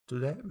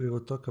Today we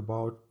will talk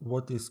about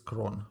what is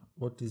Cron,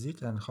 what is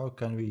it and how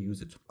can we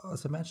use it.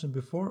 As I mentioned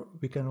before,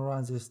 we can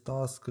run this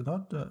task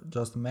not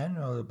just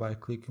manually by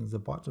clicking the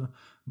button,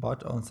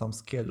 but on some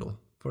schedule.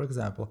 For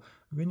example,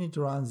 we need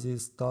to run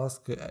this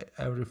task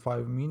every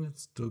 5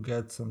 minutes to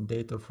get some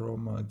data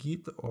from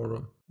Git,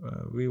 or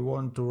we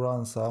want to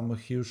run some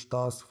huge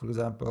task, for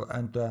example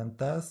end-to-end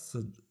tests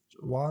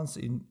once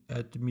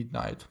at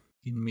midnight.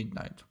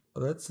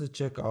 Let's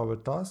check our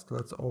task.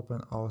 Let's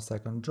open our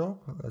second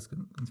job. Let's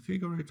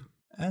configure it.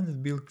 And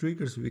with build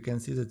triggers, we can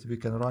see that we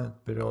can run it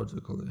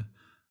periodically.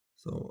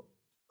 So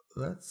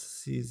let's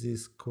see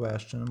this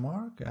question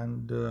mark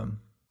and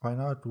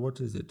find out what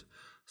is it.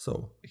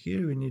 So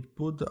here we need to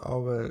put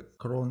our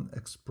cron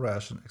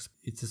expression.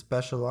 It's a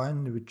special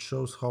line which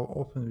shows how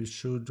often we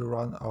should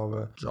run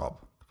our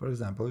job. For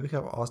example, we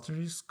have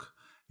asterisk.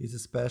 It's a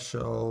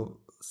special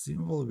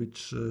symbol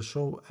which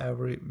shows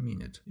every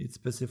minute. It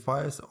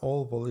specifies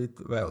all valid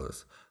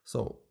values.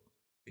 So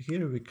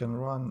here we can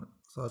run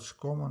such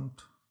command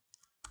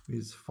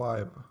with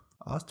 5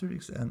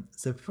 asterisks, and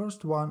the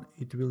first one,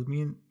 it will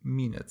mean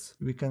minutes.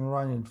 We can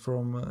run it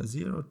from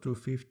 0 to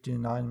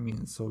 59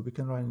 minutes, so we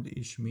can run it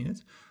each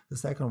minute. The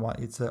second one,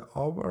 it's an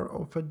hour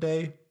of a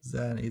day,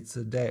 then it's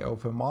a day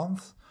of a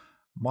month,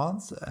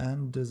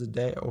 and the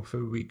day of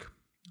a week.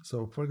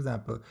 So for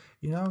example,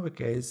 in our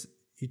case,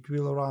 it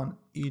will run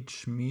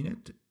each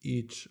minute,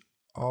 each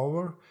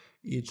hour,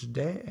 each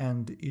day,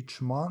 and each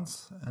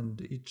month,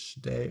 and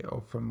each day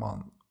of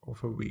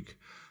a week.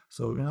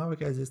 So in our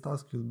case, this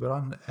task will be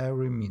run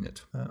every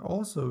minute.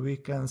 Also, we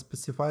can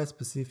specify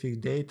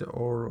specific date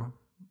or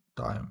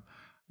time.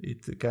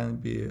 It can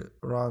be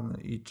run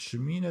each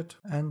minute.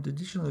 And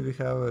additionally, we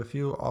have a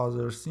few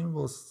other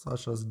symbols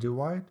such as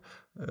divide.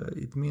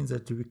 It means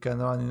that we can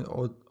run it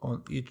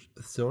on each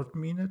third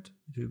minute.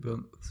 It will be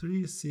on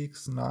 3,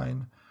 6,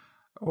 9.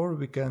 Or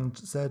we can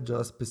set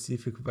just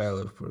specific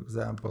value. For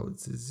example,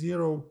 it's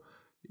 0.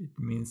 It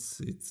means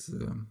it's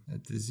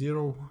at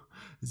 0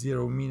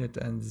 minute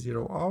and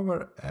 0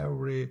 hour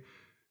every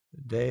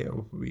day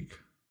of week,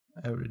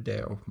 every day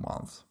of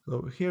month.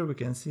 So here we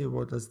can see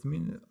what does it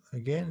mean.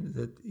 Again,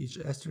 that each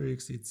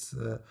asterisk it's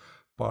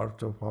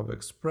part of our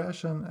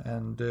expression,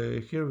 and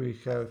here we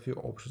have a few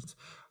options.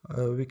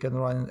 We can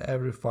run it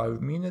every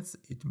 5 minutes.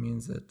 It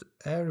means that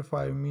every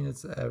 5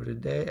 minutes, every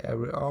day,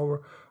 every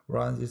hour,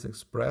 run this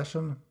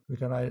expression. We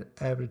can run it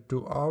every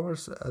 2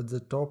 hours at the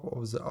top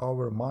of the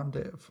hour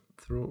Monday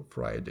through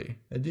Friday.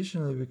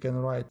 Additionally, we can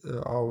write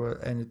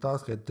any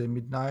task at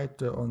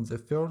midnight on the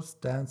 1st,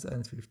 10th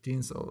and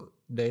 15th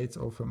dates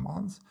of a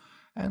month.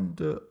 And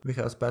we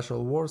have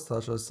special words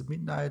such as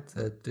midnight,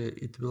 that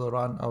it will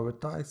run our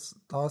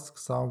task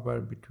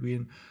somewhere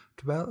between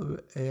 12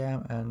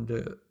 AM and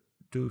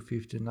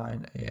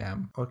 2:59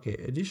 AM. Okay,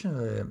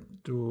 additionally,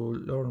 to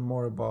learn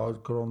more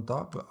about Cron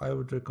Tab, I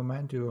would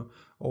recommend you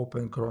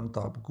open Cron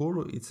Tab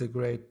Guru. It's a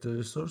great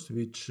resource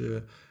which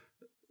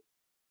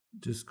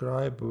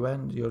describe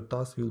when your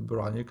task will be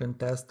run. You can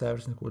test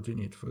everything what you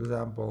need. For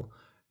example,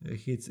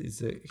 HITS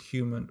is a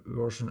human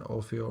version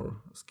of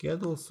your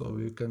schedule, so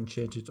you can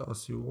change it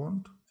as you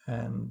want,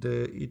 and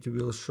it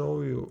will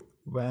show you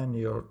when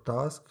your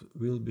task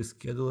will be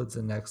scheduled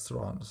the next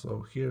run.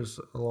 So here's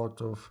a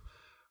lot of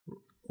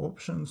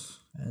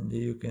options, and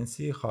you can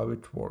see how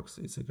it works.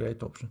 It's a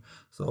great option.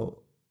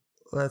 So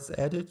let's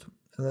add it.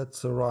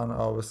 Let's run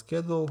our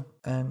schedule,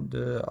 and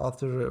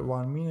after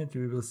 1 minute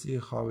we will see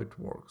how it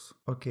works.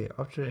 Okay,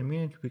 after a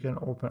minute we can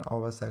open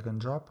our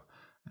second job.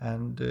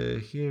 And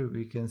here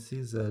we can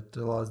see that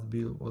the last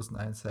build was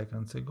 9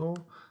 seconds ago.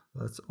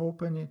 Let's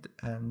open it,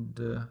 and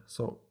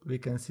so we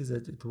can see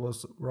that it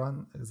was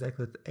run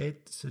exactly at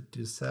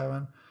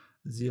 8:37:00,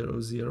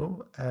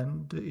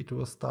 and it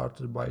was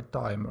started by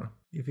timer.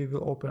 If we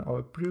will open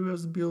our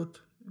previous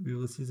build, we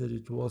will see that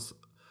it was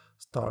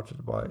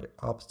started by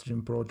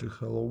upstream project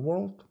Hello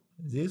World.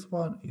 This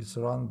one is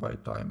run by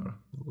timer.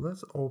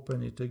 Let's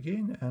open it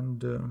again,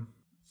 and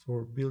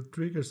for build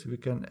triggers we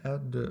can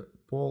add the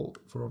poll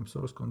from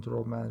source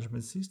control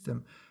management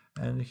system,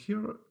 and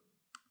here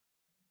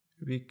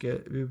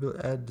we will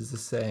add the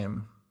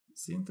same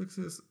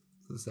syntaxes,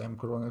 the same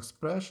cron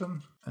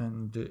expression,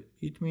 and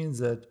it means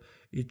that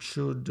it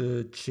should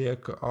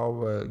check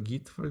our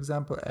Git, for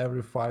example,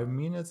 every 5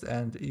 minutes,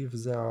 and if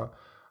there are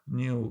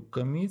new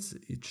commits,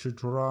 it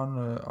should run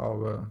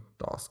our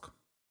task.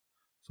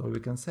 So we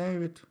can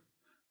save it,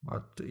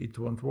 but it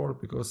won't work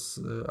because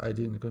I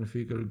didn't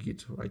configure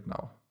Git right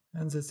now.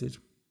 And that's it.